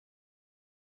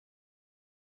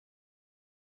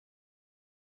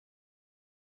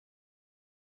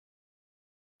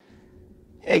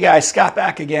Hey guys, Scott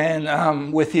back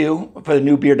again with you for the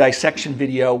new beer dissection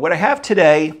video. What I have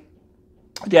today,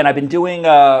 again, I've been doing,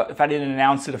 if I didn't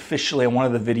announce it officially in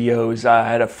one of the videos, I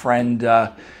had a friend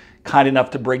kind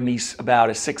enough to bring me about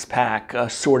a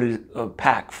six-pack sorted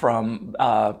pack from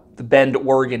the Bend,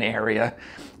 Oregon area,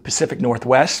 Pacific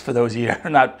Northwest, for those of you who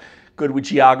are not good with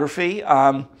geography.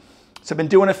 So I've been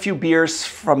doing a few beers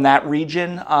from that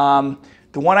region. The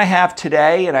one I have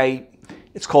today,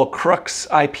 it's called Crux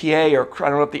IPA, or I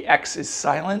don't know if the X is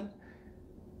silent.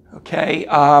 Okay,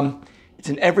 it's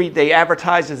an they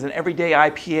advertise as an everyday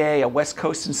IPA, a West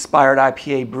Coast inspired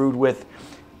IPA brewed with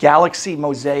Galaxy,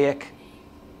 Mosaic,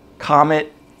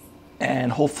 Comet,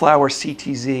 and whole flower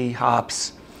CTZ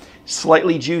hops.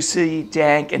 Slightly juicy,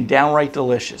 dank, and downright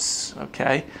delicious.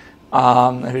 Okay,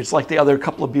 if it's like the other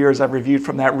couple of beers I've reviewed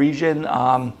from that region,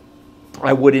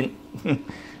 I wouldn't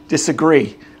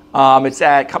disagree. It's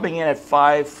coming in at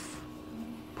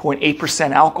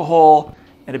 5.8% alcohol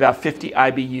and about 50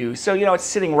 IBU. So, it's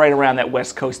sitting right around that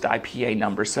West Coast IPA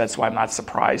number. So that's why I'm not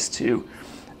surprised to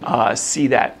see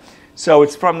that. So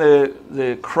it's from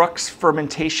the Crux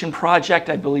Fermentation Project,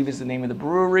 I believe is the name of the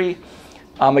brewery.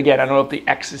 Again, I don't know if the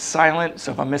X is silent,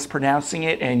 so if I'm mispronouncing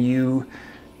it and you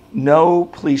know,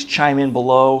 please chime in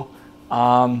below.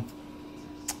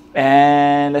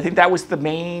 And I think that was the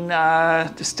main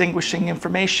distinguishing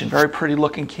information. Very pretty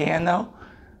looking can though.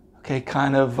 Okay,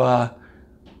 kind of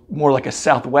more like a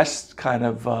Southwest kind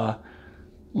of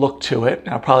look to it. And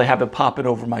I'll probably have it popping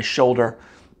over my shoulder.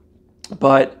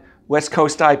 But West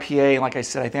Coast IPA, and like I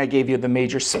said, I think I gave you the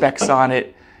major specs on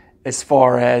it as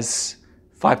far as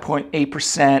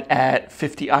 5.8% at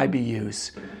 50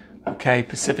 IBUs. Okay,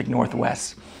 Pacific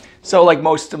Northwest. So like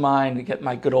most of mine, I get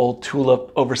my good old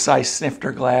Tulip oversized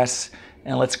snifter glass,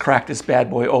 and let's crack this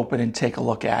bad boy open and take a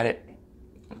look at it.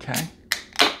 Okay.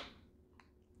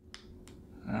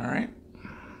 All right.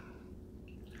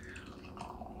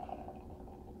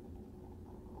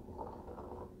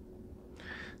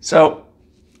 So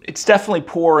it's definitely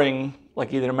pouring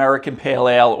like either American Pale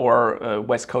Ale or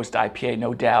West Coast IPA,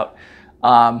 no doubt.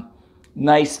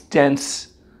 Nice,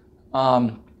 dense,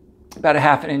 about a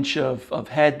half an inch of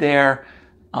head there.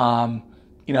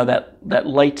 That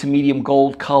light to medium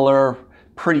gold color,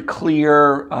 pretty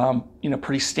clear,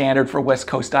 pretty standard for West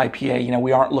Coast IPA.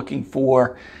 We aren't looking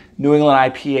for New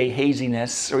England IPA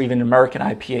haziness or even American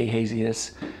IPA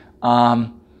haziness.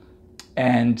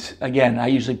 And again, I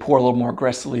usually pour a little more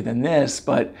aggressively than this,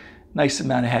 but nice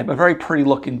amount of head, but very pretty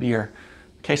looking beer.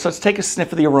 Okay, so let's take a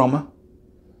sniff of the aroma.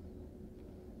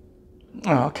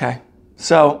 Oh, okay.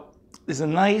 So there's a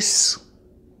nice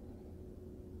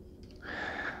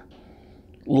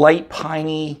light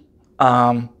piney,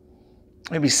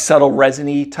 maybe subtle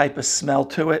resiny type of smell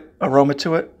to it, aroma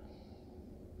to it.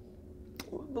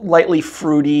 Lightly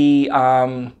fruity,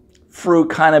 fruit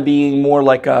kind of being more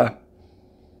like a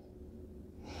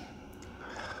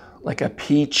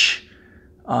peach,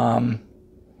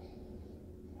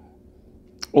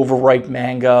 overripe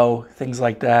mango, things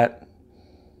like that.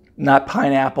 Not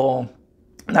pineapple.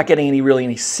 Not getting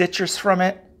any citrus from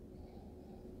it.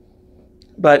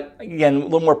 But again, a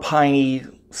little more piney,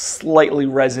 slightly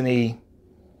resiny.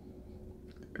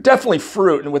 Definitely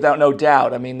fruit, and without no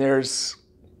doubt. I mean, there's,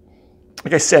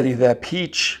 like I said, either that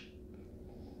peach,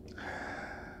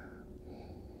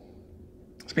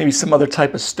 maybe some other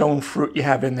type of stone fruit you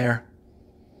have in there.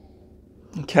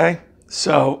 Okay,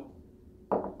 so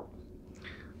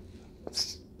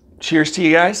cheers to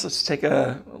you guys. Let's take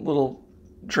a little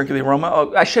drink of the aroma.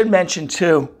 Oh, I should mention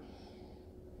too,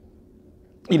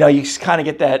 you kind of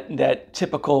get that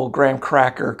typical graham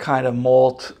cracker kind of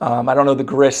malt. I don't know the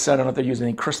grist. I don't know if they're using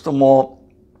any crystal malt,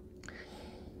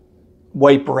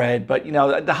 white bread, but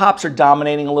the hops are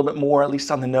dominating a little bit more, at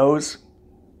least on the nose.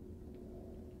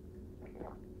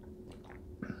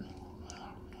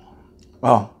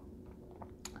 Oh,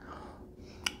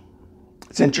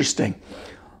 it's interesting.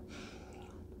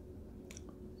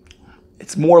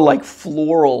 It's more like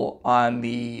floral on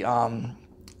the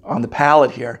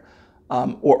palate here,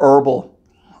 or herbal.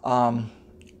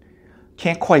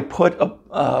 Can't quite put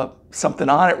something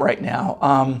on it right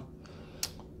now.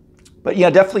 But yeah,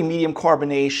 definitely medium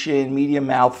carbonation, medium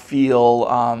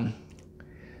mouthfeel.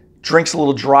 Drinks a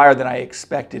little drier than I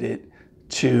expected it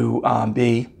to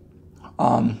be.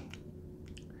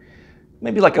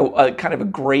 Maybe like a kind of a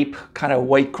grape, kind of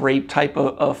white grape type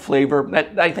of flavor.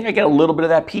 I think I get a little bit of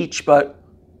that peach, but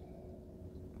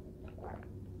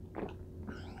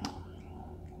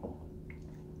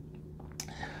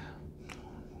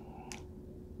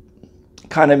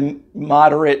kind of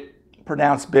moderate,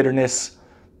 pronounced bitterness,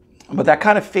 but that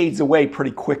kind of fades away pretty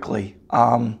quickly.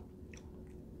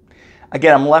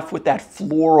 again, I'm left with that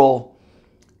floral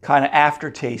kind of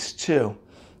aftertaste too.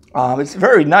 It's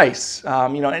very nice.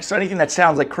 You know, so anything that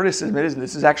sounds like criticism, it isn't.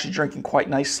 This is actually drinking quite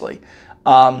nicely.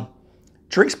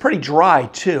 Drink's pretty dry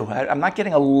too. I'm not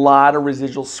getting a lot of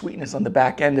residual sweetness on the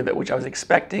back end of it, which I was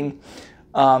expecting.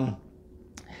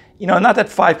 You know, not that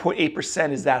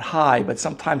 5.8% is that high, but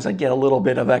sometimes I get a little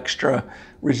bit of extra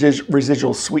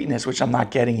residual sweetness, which I'm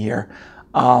not getting here.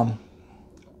 I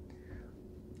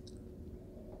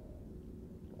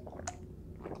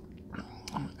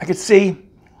could see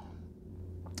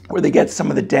where they get some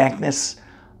of the dankness,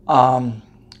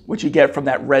 which you get from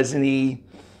that resiny.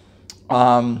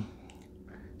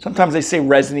 Sometimes they say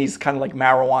resiny is kind of like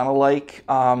marijuana-like,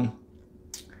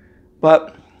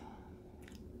 but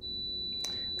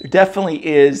there definitely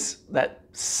is that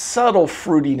subtle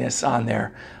fruitiness on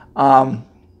there. But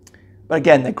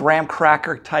again, the graham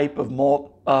cracker type of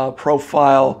malt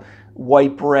profile,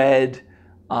 white bread,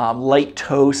 light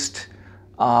toast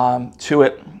to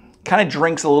it. Kind of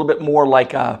drinks a little bit more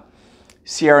like a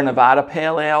Sierra Nevada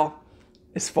Pale Ale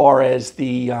as far as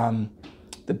the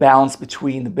balance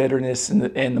between the bitterness and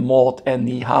the malt and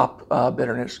the hop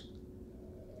bitterness.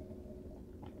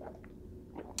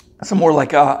 So more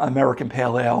like a American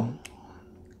Pale Ale.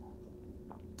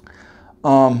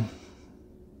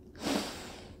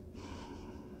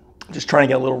 Just trying to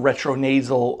get a little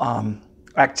retronasal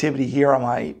activity here on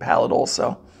my palate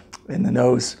also, in the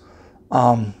nose.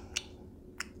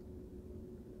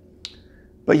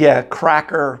 But yeah,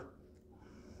 cracker,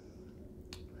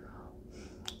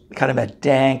 kind of a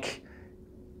dank,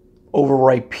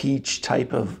 overripe peach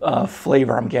type of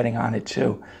flavor I'm getting on it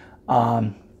too.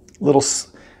 A little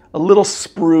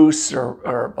spruce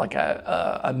or like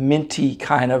a minty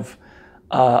kind of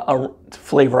a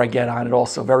flavor I get on it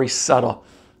also, very subtle,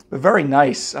 but very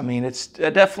nice. I mean, it's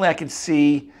definitely, I can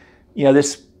see, you know,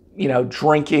 this, you know,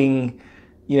 drinking,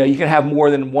 you know, you can have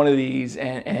more than one of these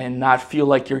and not feel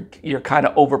like you're kind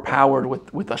of overpowered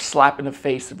with a slap in the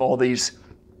face of all these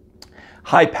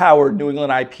high-powered New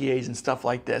England IPAs and stuff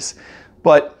like this.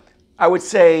 But I would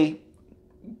say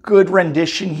good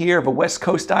rendition here of a West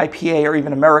Coast IPA or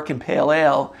even American Pale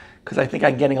Ale, because I think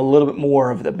I'm getting a little bit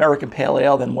more of the American Pale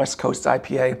Ale than West Coast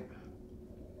IPA.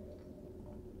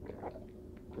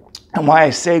 And why I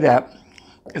say that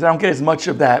is I don't get as much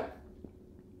of that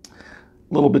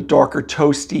little bit darker,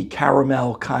 toasty,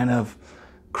 caramel kind of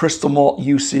crystal malt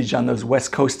usage on those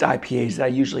West Coast IPAs that I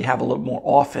usually have a little more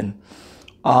often.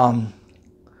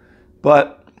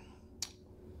 But,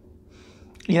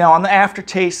 you know, on the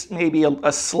aftertaste, maybe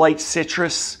a slight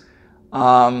citrus,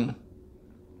 maybe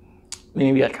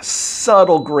like a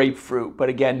subtle grapefruit, but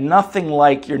again, nothing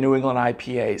like your New England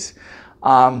IPAs.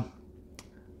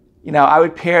 You know, I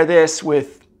would pair this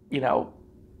with, you know,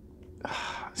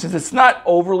 since it's not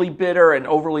overly bitter and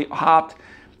overly hopped,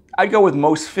 I'd go with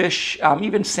most fish,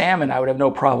 even salmon. I would have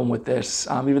no problem with this,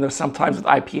 even though sometimes with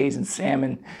IPAs and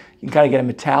salmon, you can kind of get a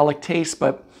metallic taste,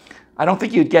 but I don't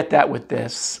think you'd get that with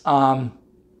this.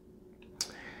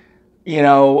 You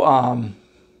know,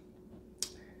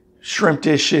 shrimp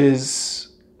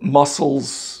dishes,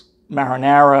 mussels,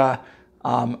 marinara.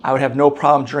 I would have no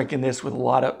problem drinking this with a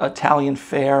lot of Italian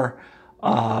fare,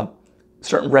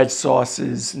 certain red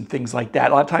sauces and things like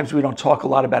that. A lot of times we don't talk a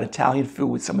lot about Italian food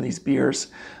with some of these beers.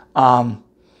 But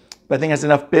I think it has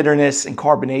enough bitterness and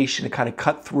carbonation to kind of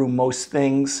cut through most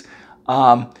things.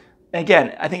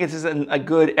 Again, I think it's a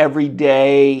good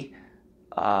everyday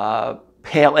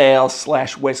pale ale /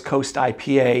 West Coast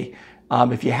IPA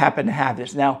if you happen to have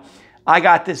this. Now, I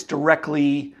got this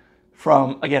directly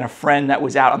from, again, a friend that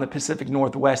was out on the Pacific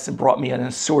Northwest and brought me an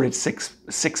assorted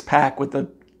six pack with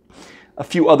a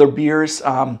few other beers.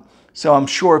 So I'm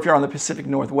sure if you're on the Pacific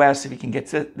Northwest, if you can get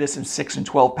this in 6 and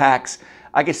 12 packs,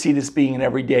 I could see this being an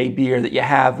everyday beer that you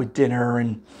have with dinner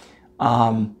and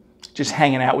just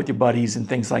hanging out with your buddies and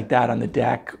things like that on the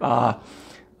deck.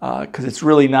 Because it's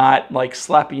really not like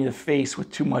slapping you in the face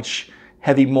with too much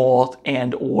heavy malt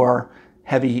and or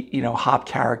heavy, you know, hop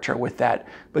character with that,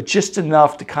 but just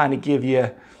enough to kind of give you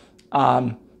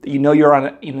that you know you're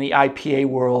in the IPA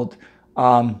world.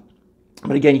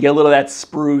 But again, you get a little of that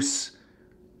spruce,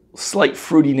 slight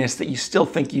fruitiness that you still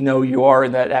think you know you are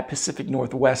in that Pacific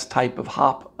Northwest type of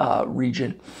hop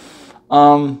region.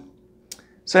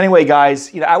 So anyway,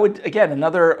 guys, you know, I would, again,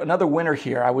 another winner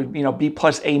here. I would, you know, B+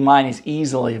 A-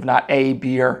 easily, if not A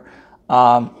beer.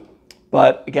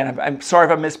 But again, I'm sorry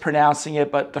if I'm mispronouncing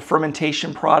it, but the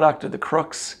Fermentation product, or the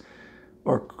Crux,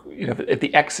 or, you know, if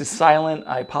the X is silent,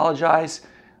 I apologize.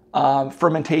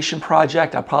 Fermentation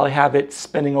project, I'll probably have it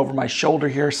spinning over my shoulder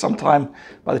here sometime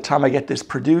by the time I get this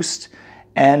produced.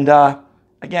 And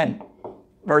again,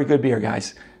 very good beer,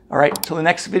 guys. All right, till the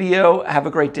next video, have a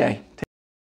great day.